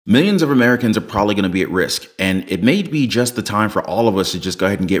Millions of Americans are probably going to be at risk, and it may be just the time for all of us to just go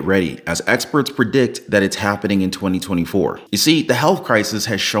ahead and get ready, as experts predict that it's happening in 2024. You see, the health crisis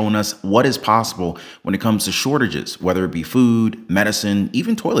has shown us what is possible when it comes to shortages, whether it be food, medicine,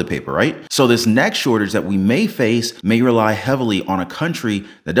 even toilet paper, right? So this next shortage that we may face may rely heavily on a country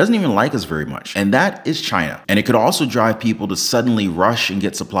that doesn't even like us very much, and that is China. And it could also drive people to suddenly rush and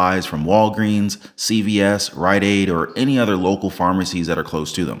get supplies from Walgreens, CVS, Rite Aid, or any other local pharmacies that are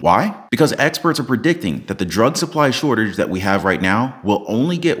close to them. Why? Because experts are predicting that the drug supply shortage that we have right now will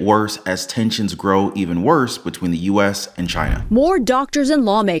only get worse as tensions grow even worse between the US and China. More doctors and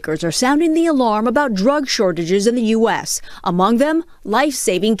lawmakers are sounding the alarm about drug shortages in the US. Among them,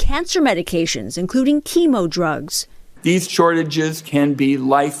 life-saving cancer medications, including chemo drugs. These shortages can be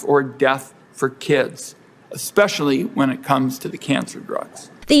life or death for kids, especially when it comes to the cancer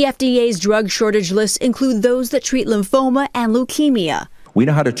drugs. The FDA's drug shortage lists include those that treat lymphoma and leukemia. We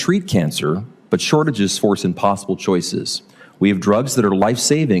know how to treat cancer, but shortages force impossible choices. We have drugs that are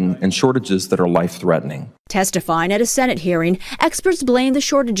life-saving and shortages that are life-threatening. Testifying at a Senate hearing, experts blame the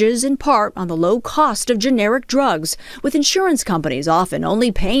shortages in part on the low cost of generic drugs, with insurance companies often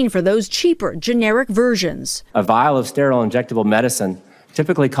only paying for those cheaper generic versions. A vial of sterile injectable medicine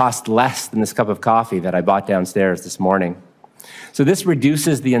typically costs less than this cup of coffee that I bought downstairs this morning. So this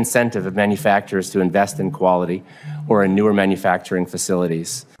reduces the incentive of manufacturers to invest in quality or in newer manufacturing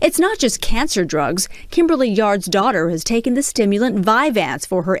facilities. It's not just cancer drugs. Kimberly Yard's daughter has taken the stimulant Vyvanse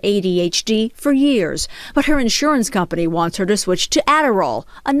for her ADHD for years, but her insurance company wants her to switch to Adderall,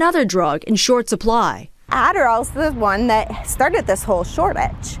 another drug in short supply. Adderall's the one that started this whole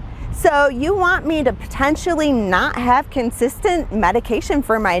shortage. So you want me to potentially not have consistent medication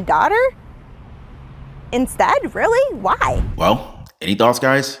for my daughter? Instead, really? Why? Well, any thoughts,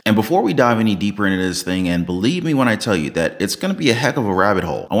 guys? And before we dive any deeper into this thing, and believe me when I tell you that it's going to be a heck of a rabbit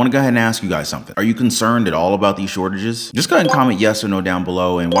hole, I want to go ahead and ask you guys something. Are you concerned at all about these shortages? Just go ahead and comment yes or no down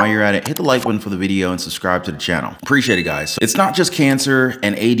below. And while you're at it, hit the like button for the video and subscribe to the channel. Appreciate it, guys. So it's not just cancer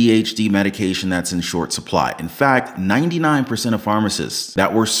and ADHD medication that's in short supply. In fact, 99% of pharmacists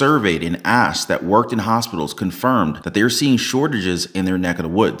that were surveyed and asked that worked in hospitals confirmed that they're seeing shortages in their neck of the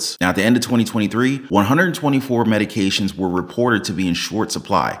woods. Now, at the end of 2023, 124 medications were reported to be in short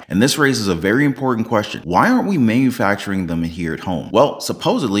supply. And this raises a very important question. Why aren't we manufacturing them here at home? Well,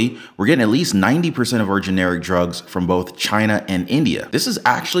 supposedly, we're getting at least 90% of our generic drugs from both China and India. This is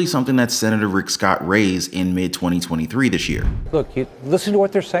actually something that Senator Rick Scott raised in mid-2023 this year. Look, listen to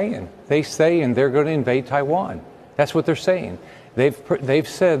what they're saying. They say they're going to invade Taiwan. That's what they're saying. They've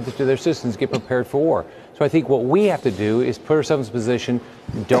said that their citizens get prepared for war. So I think what we have to do is put ourselves in a position,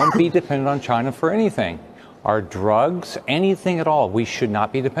 don't be dependent on China for anything. Our drugs, anything at all, we should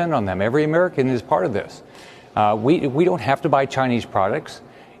not be dependent on them. Every American is part of this. We don't have to buy Chinese products.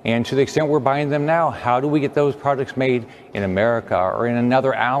 And to the extent we're buying them now, how do we get those products made in America or in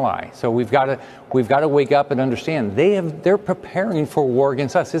another ally? So we've got to wake up and understand they're preparing for war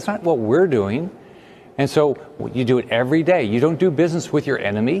against us. It's not what we're doing. And so you do it every day. You don't do business with your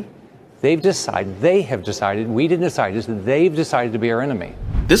enemy. They have decided, we didn't decide this, they've decided to be our enemy.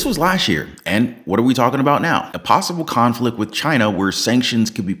 This was last year, and what are we talking about now? A possible conflict with China where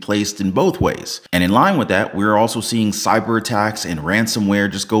sanctions could be placed in both ways. And in line with that, we're also seeing cyber attacks and ransomware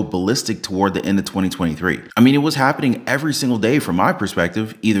just go ballistic toward the end of 2023. I mean, it was happening every single day from my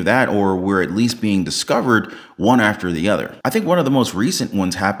perspective, either that or we're at least being discovered one after the other. I think one of the most recent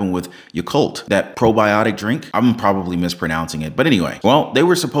ones happened with Yakult, that probiotic drink. I'm probably mispronouncing it, but anyway, well, they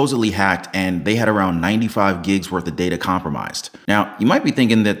were supposedly hacked and they had around 95 gigs worth of data compromised. Now, you might be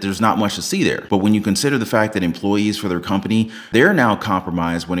thinking that there's not much to see there, but when you consider the fact that employees for their company, they're now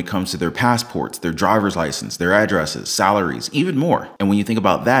compromised when it comes to their passports, their driver's license, their addresses, salaries, even more. And when you think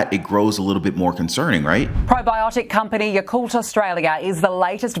about that, it grows a little bit more concerning, right? Probiotic company Yakult Australia is the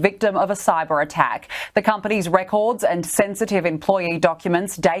latest victim of a cyber attack. The company's records and sensitive employee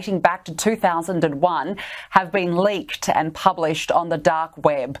documents dating back to 2001 have been leaked and published on the dark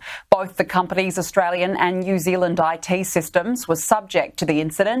web. Both the company's Australian and New Zealand IT systems were subject to the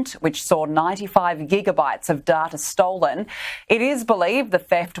incident, which saw 95 gigabytes of data stolen. It is believed the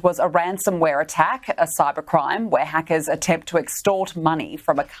theft was a ransomware attack, a cybercrime where hackers attempt to extort money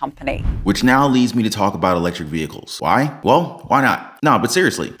from a company. Which now leads me to talk about electric vehicles. Why? Well, why not? No, but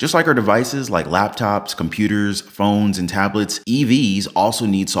seriously, just like our devices like laptops, computers, phones, and tablets, EVs also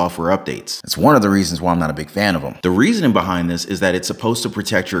need software updates. It's one of the reasons why I'm not a big fan of them. The reasoning behind this is that it's supposed to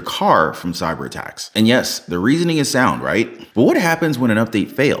protect your car from cyber attacks. And yes, the reasoning is sound, right? But what happens when an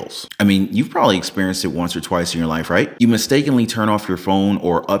update fails? I mean, you've probably experienced it once or twice in your life, right? You mistakenly turn off your phone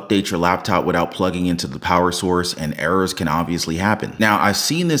or update your laptop without plugging into the power source, and errors can obviously happen. Now, I've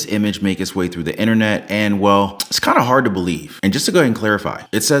seen this image make its way through the internet, and well, it's kind of hard to believe. And just to go ahead and clarify,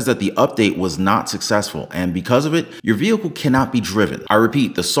 it says that the update was not successful, and because of it, your vehicle cannot be driven. I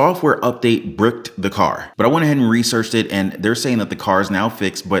repeat, the software update bricked the car. But I went ahead and researched it, and they're saying that the car is now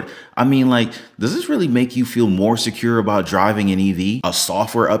fixed, but I mean, like, does this really make you feel more secure about driving an EV? A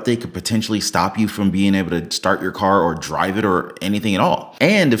software update could potentially stop you from being able to start your car or drive it or anything at all.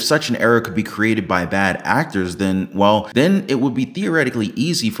 And if such an error could be created by bad actors, then, well, then it would be theoretically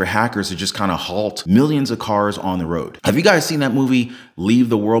easy for hackers to just kind of halt millions of cars on the road. Have you guys seen that movie, Leave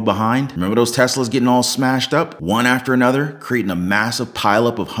the World Behind? Remember those Teslas getting all smashed up, one after another, creating a massive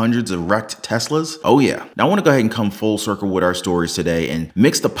pileup of hundreds of wrecked Teslas? Oh yeah. Now I want to go ahead and come full circle with our stories today and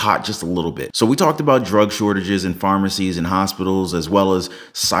mix the pot just a little bit. So we talked about drug shortages in pharmacies and hospitals, as well as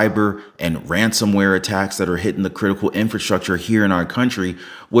cyber and ransomware attacks that are hitting the critical infrastructure here in our country,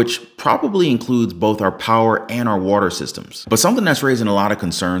 which probably includes both our power and our water systems. But something that's raising a lot of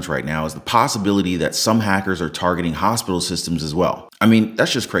concerns right now is the possibility that some hackers are targeting hospital systems as well. I mean,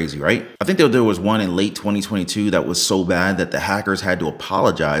 that's just crazy, right? I think that there was one in late 2022 that was so bad that the hackers had to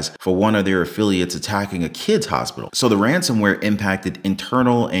apologize for one of their affiliates attacking a kid's hospital. So the ransomware impacted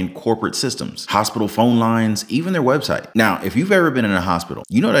internal and corporate systems, hospital phone lines, even their website. Now, if you've ever been in a hospital,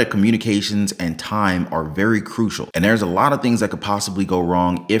 you know that communications and time are very crucial. And there's a lot of things that could possibly go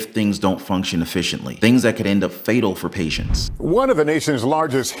wrong if things don't function efficiently, things that could end up fatal for patients. One of the nation's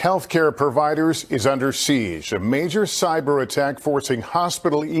largest healthcare providers is under siege. A major cyber attack forcing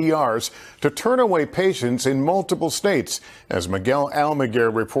hospital ERs to turn away patients in multiple states. As Miguel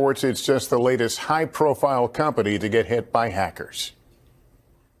Almaguer reports, it's just the latest high-profile company to get hit by hackers.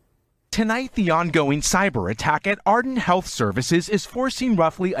 Tonight, the ongoing cyber attack at Ardent Health Services is forcing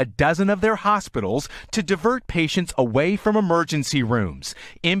roughly a dozen of their hospitals to divert patients away from emergency rooms,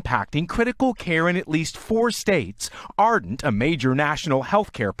 impacting critical care in at least 4 states. Ardent, a major national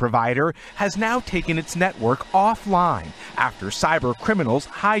healthcare provider, has now taken its network offline after cyber criminals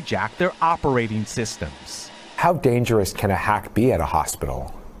hijacked their operating systems. How dangerous can a hack be at a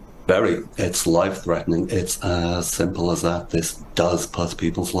hospital? Very. It's life-threatening. It's as simple as that. This does put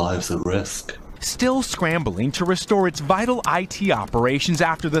people's lives at risk. Still scrambling to restore its vital IT operations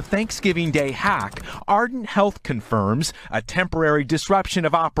after the Thanksgiving Day hack, Ardent Health confirms a temporary disruption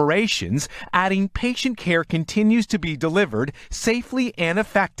of operations, adding patient care continues to be delivered safely and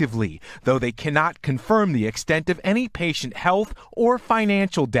effectively, though they cannot confirm the extent of any patient health or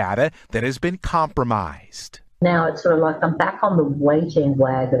financial data that has been compromised. Now it's sort of like I'm back on the waiting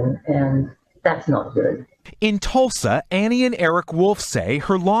wagon, and that's not good. In Tulsa, Annie and Eric Wolf say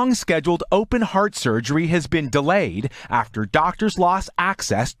her long-scheduled open heart surgery has been delayed after doctors lost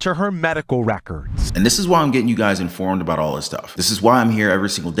access to her medical records. And this is why I'm getting you guys informed about all this stuff. This is why I'm here every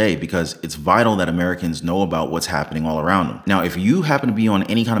single day, because it's vital that Americans know about what's happening all around them. Now, if you happen to be on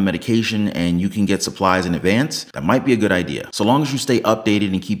any kind of medication and you can get supplies in advance, that might be a good idea, so long as you stay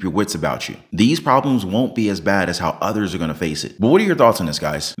updated and keep your wits about you. These problems won't be as bad as how others are going to face it. But what are your thoughts on this,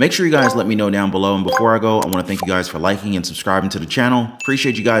 guys? Make sure you guys let me know down below. And before I go, I want to thank you guys for liking and subscribing to the channel.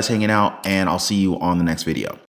 Appreciate you guys hanging out, and I'll see you on the next video.